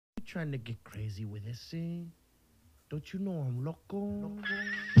trying to get crazy with this, eh? Don't you know I'm loco?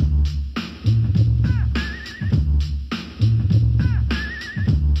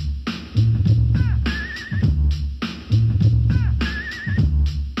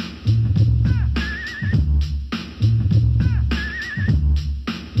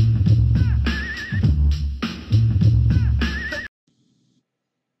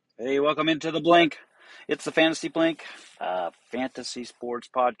 Hey, welcome into the Blink. It's the Fantasy Blink, fantasy sports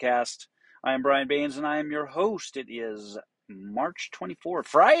podcast. I am Brian Baines, and I am your host. It is March 24th,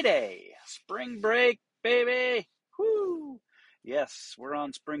 Friday. Spring break, baby. Woo! Yes, we're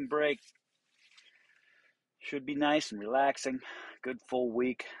on spring break. Should be nice and relaxing. Good full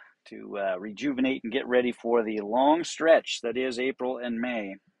week to rejuvenate and get ready for the long stretch that is April and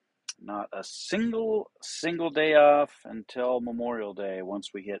May. Not a single day off until Memorial Day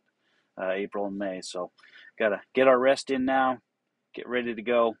once we hit April and May. So gotta get our rest in now, get ready to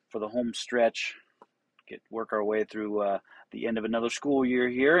go for the home stretch, work our way through the end of another school year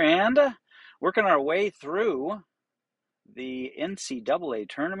here, and working our way through the NCAA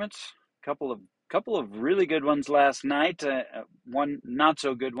tournaments. Couple of really good ones last night, one not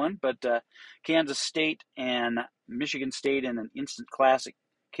so good one, but Kansas State and Michigan State in an instant classic.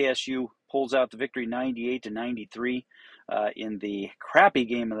 KSU pulls out the victory 98-93 in the crappy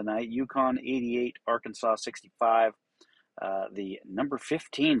game of the night. UConn 88, Arkansas 65. The number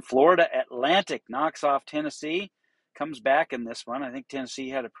 15 Florida Atlantic knocks off Tennessee, comes back in this one. I think Tennessee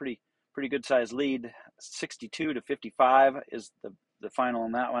had a pretty good sized lead. 62-55 is the final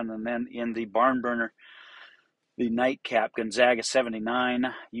in that one. And then in the barn burner, the nightcap, Gonzaga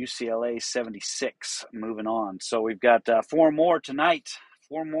 79, UCLA 76, moving on. So we've got four more tonight,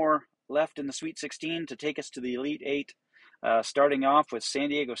 four more left in the Sweet 16 to take us to the Elite Eight, starting off with San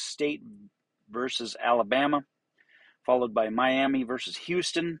Diego State versus Alabama, followed by Miami versus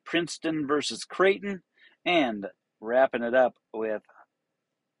Houston, Princeton versus Creighton, and wrapping it up with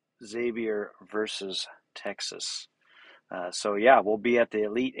Xavier versus Texas. So yeah, we'll be at the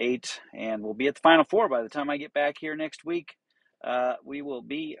Elite Eight, and we'll be at the Final Four by the time I get back here next week. We will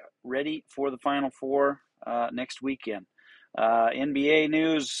be ready for the Final Four next weekend. NBA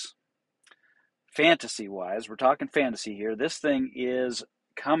news, fantasy-wise, we're talking fantasy here. This thing is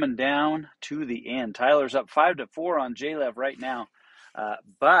coming down to the end. Tyler's up 5-4 on J-Lev right now,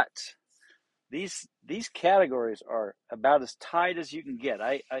 but these categories are about as tight as you can get.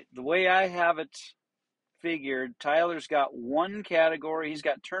 The way I have it figured, Tyler's got one category. He's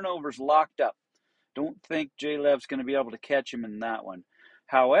got turnovers locked up. Don't think J-Lev's going to be able to catch him in that one.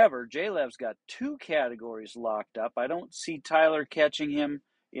 However, J-Lev's got two categories locked up. I don't see Tyler catching him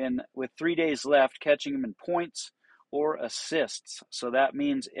with 3 days left, catching him in points or assists. So that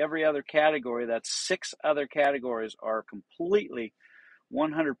means every other category, that's 6 other categories, are completely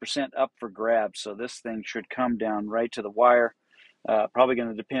 100% up for grabs. So this thing should come down right to the wire. Probably going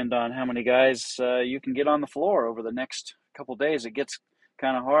to depend on how many guys you can get on the floor over the next couple days. It gets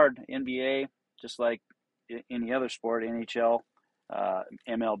kind of hard. NBA, just like any other sport, NHL,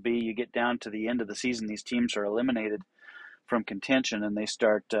 MLB, you get down to the end of the season, these teams are eliminated from contention, and they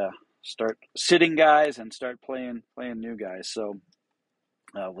start sitting guys and start playing new guys. So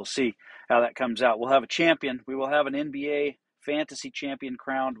we'll see how that comes out. We'll have a champion. We will have an NBA fantasy champion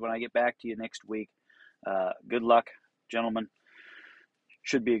crowned when I get back to you next week. Good luck, gentlemen.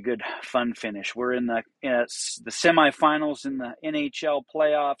 Should be a good, fun finish. We're in the semifinals in the NHL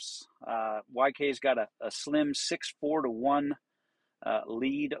playoffs. YK's got a slim 6-4-1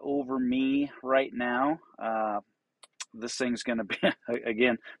 lead over me right now. This thing's going to be,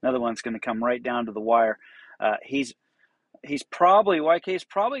 again, another one's going to come right down to the wire. YK's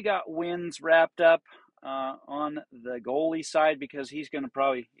probably got wins wrapped up on the goalie side, because he's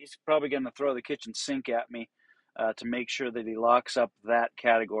probably going to throw the kitchen sink at me to make sure that he locks up that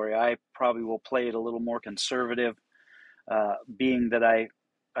category. I probably will play it a little more conservative, being that I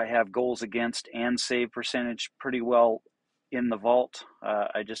have goals against and save percentage pretty well in the vault.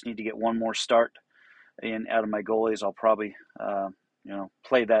 I just need to get one more start out of my goalies. I'll probably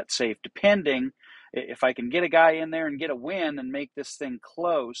play that safe, depending if I can get a guy in there and get a win and make this thing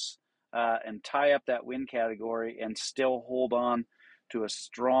close and tie up that win category and still hold on to a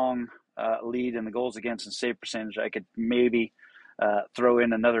strong lead in the goals against and save percentage. I could maybe throw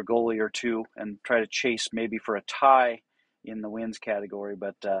in another goalie or two and try to chase maybe for a tie in the wins category.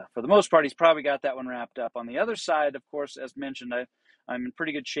 But for the most part, he's probably got that one wrapped up. On the other side, of course, as mentioned, I'm in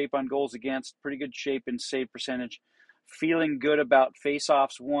pretty good shape on goals against, pretty good shape in save percentage. Feeling good about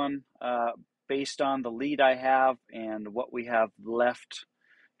face-offs won based on the lead I have and what we have left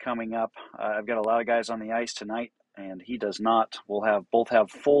coming up. I've got a lot of guys on the ice tonight, and he does not. We'll both have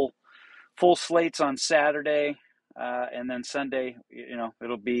full full slates on Saturday, and then Sunday,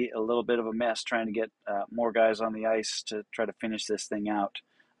 it'll be a little bit of a mess trying to get more guys on the ice to try to finish this thing out.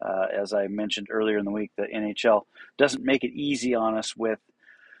 As I mentioned earlier in the week, the NHL doesn't make it easy on us with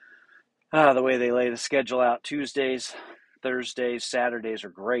the way they lay the schedule out. Tuesdays, Thursdays, Saturdays are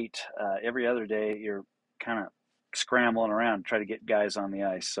great. Every other day, you're kind of scrambling around to try to get guys on the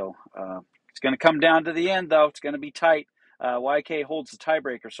ice. So it's going to come down to the end, though. It's going to be tight. YK holds the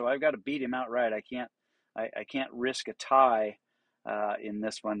tiebreaker, so I've got to beat him outright. I can't risk a tie in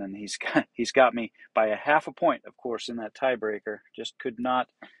this one, and he's got me by a half a point, of course, in that tiebreaker. Just could not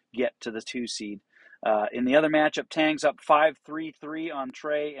get to the 2 seed. In the other matchup, Tang's up 5-3-3 on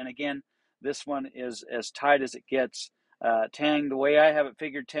Trey, and again, this one is as tight as it gets. Tang, the way I have it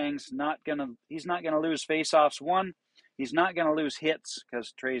figured, he's not gonna lose faceoffs. One, he's not gonna lose hits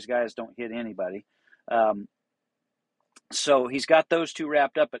because Trey's guys don't hit anybody. So he's got those two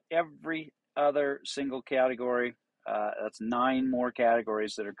wrapped up, but every other single category, that's 9 more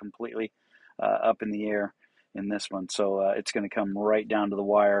categories that are completely up in the air in this one. So it's going to come right down to the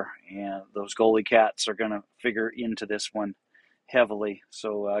wire, and those goalie cats are going to figure into this one heavily.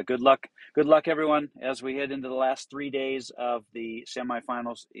 So good luck, everyone, as we head into the last 3 days of the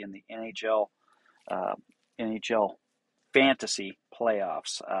semifinals in the NHL fantasy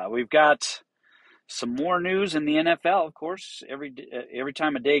playoffs. We've got some more news in the NFL, of course. Every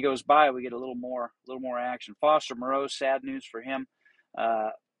time a day goes by, we get a little more action. Foster Moreau, sad news for him.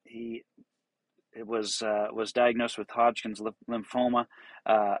 He was diagnosed with Hodgkin's lymphoma.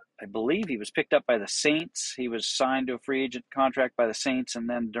 I believe he was picked up by the Saints. He was signed to a free agent contract by the Saints, and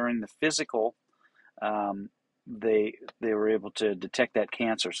then during the physical, they were able to detect that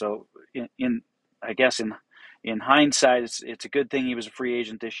cancer. So in hindsight, it's a good thing he was a free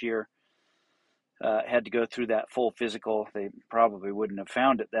agent this year. Had to go through that full physical. They probably wouldn't have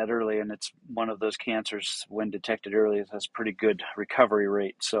found it that early, and it's one of those cancers, when detected early, it has a pretty good recovery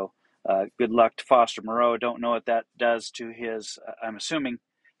rate. So good luck to Foster Moreau. Don't know what that does to his, I'm assuming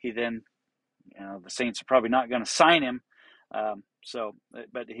he then, the Saints are probably not going to sign him.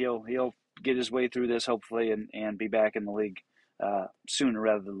 But he'll get his way through this, hopefully, and be back in the league sooner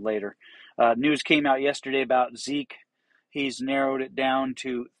rather than later. News came out yesterday about Zeke. He's narrowed it down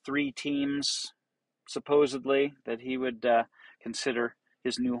to 3 teams, supposedly, that he would consider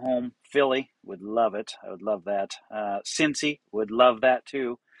his new home. Philly would love it. I would love that. Cincy would love that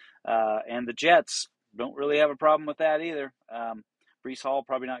too. And the Jets don't really have a problem with that either. Breece Hall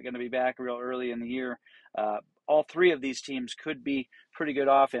probably not going to be back real early in the year. All 3 of these teams could be pretty good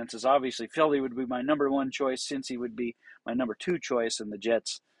offenses. Obviously, Philly would be my number 1 choice. Cincy would be my number 2 choice, and the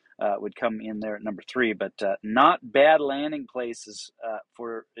Jets would come in there at number 3. But not bad landing places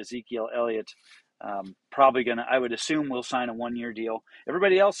for Ezekiel Elliott. Probably I would assume, will sign a 1-year deal.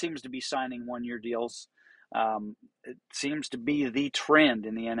 Everybody else seems to be signing 1-year deals. It seems to be the trend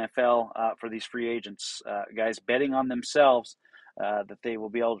in the NFL for these free agents, guys betting on themselves that they will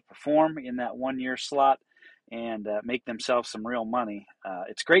be able to perform in that 1-year slot and make themselves some real money.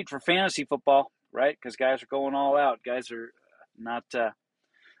 It's great for fantasy football, right? Because guys are going all out. Guys are not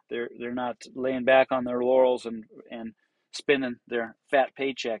they're not laying back on their laurels and spending their fat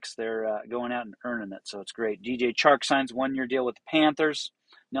paychecks. They're going out and earning it, so it's great. DJ Chark signs a 1-year deal with the Panthers.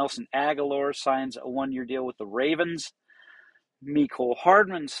 Nelson Aguilar signs a 1-year deal with the Ravens. Mecole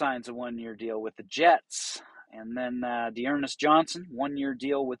Hardman signs a 1-year deal with the Jets. And then Dearness Johnson, 1-year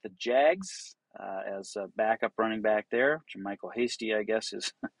deal with the Jags as a backup running back there. Michael Hasty, I guess,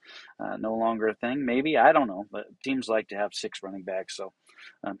 is no longer a thing. Maybe, I don't know. But teams like to have 6 running backs, so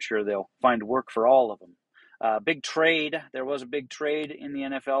I'm sure they'll find work for all of them. Big trade. There was a big trade in the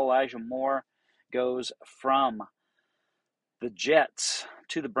NFL. Elijah Moore goes from the Jets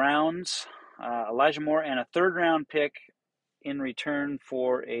to the Browns. Elijah Moore and a 3rd-round pick in return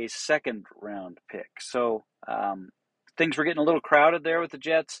for a 2nd-round pick. So things were getting a little crowded there with the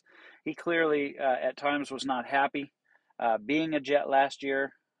Jets. He clearly, at times, was not happy being a Jet last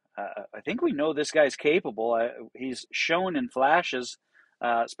year. I think we know this guy's capable. He's shown in flashes,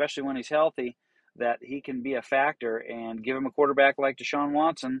 especially when he's healthy, that he can be a factor, and give him a quarterback like Deshaun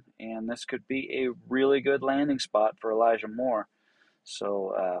Watson, and this could be a really good landing spot for Elijah Moore.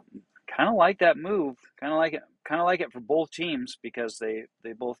 So kind of like that move. Kind of like it for both teams, because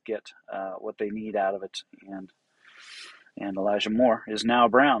they both get what they need out of it. And Elijah Moore is now a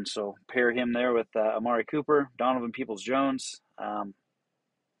Brown, so pair him there with Amari Cooper, Donovan Peoples-Jones.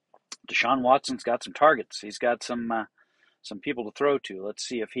 Deshaun Watson's got some targets. He's got some people to throw to. Let's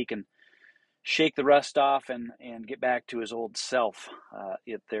see if he can shake the rust off and get back to his old self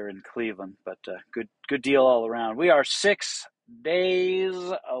there in Cleveland. But good deal all around. We are 6 days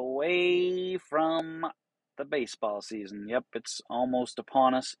away from the baseball season. Yep, it's almost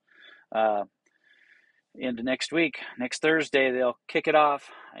upon us. Into next week. Next Thursday, they'll kick it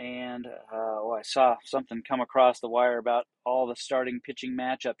off. And I saw something come across the wire about all the starting pitching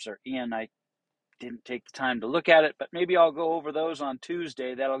matchups are in. I didn't take the time to look at it, but maybe I'll go over those on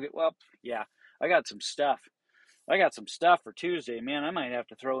Tuesday. I got some stuff. I got some stuff for Tuesday, man. I might have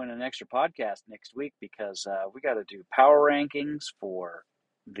to throw in an extra podcast next week because we got to do power rankings for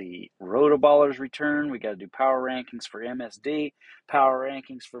the Rotoballers return. We got to do power rankings for MSD, power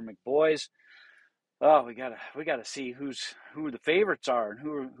rankings for McBoys. Oh, we gotta see who the favorites are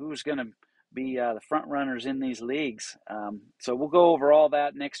and who's going to be the front runners in these leagues. So we'll go over all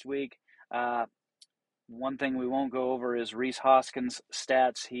that next week. One thing we won't go over is Rhys Hoskins'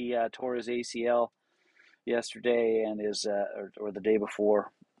 stats. He tore his ACL yesterday and is or the day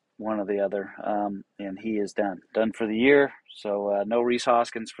before, one or the other, and he is done for the year. So no Rhys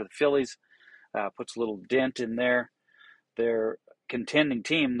Hoskins for the Phillies. Puts a little dent in their contending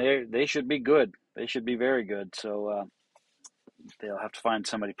team. They should be good. They should be very good. So they'll have to find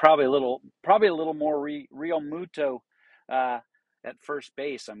somebody. Probably a little more Real Muto at first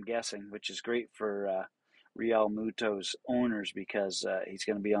base, I'm guessing, which is great for Real Muto's owners because he's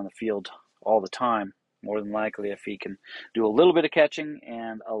going to be on the field all the time, more than likely, if he can do a little bit of catching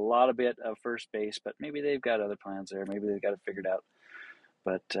and a lot of bit of first base. But maybe they've got other plans there. Maybe they've got it figured out.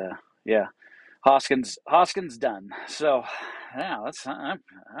 But yeah. Hoskins done. So now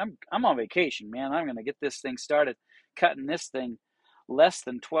I'm on vacation, man. I'm gonna get this thing started, cutting this thing less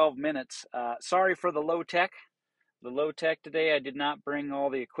than 12 minutes. Sorry for the low tech. The low tech today. I did not bring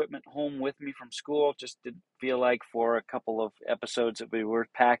all the equipment home with me from school. Just didn't feel like for a couple of episodes that we were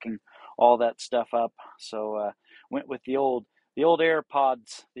packing all that stuff up. So went with the old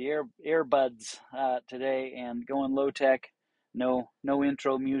AirPods, the earbuds today, and going low tech. No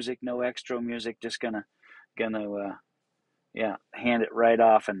intro music, no extra music. Just gonna hand it right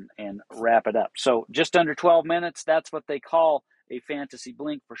off and wrap it up. So just under 12 minutes. That's what they call a fantasy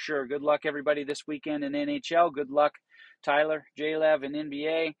blink for sure. Good luck everybody this weekend in NHL. Good luck Tyler, J-Lev, and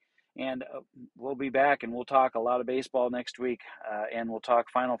NBA. And we'll be back and we'll talk a lot of baseball next week. And we'll talk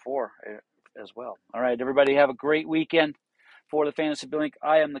Final Four as well. All right, everybody have a great weekend. For the Fantasy Blink,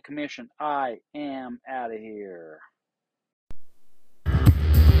 I am the Commission. I am out of here.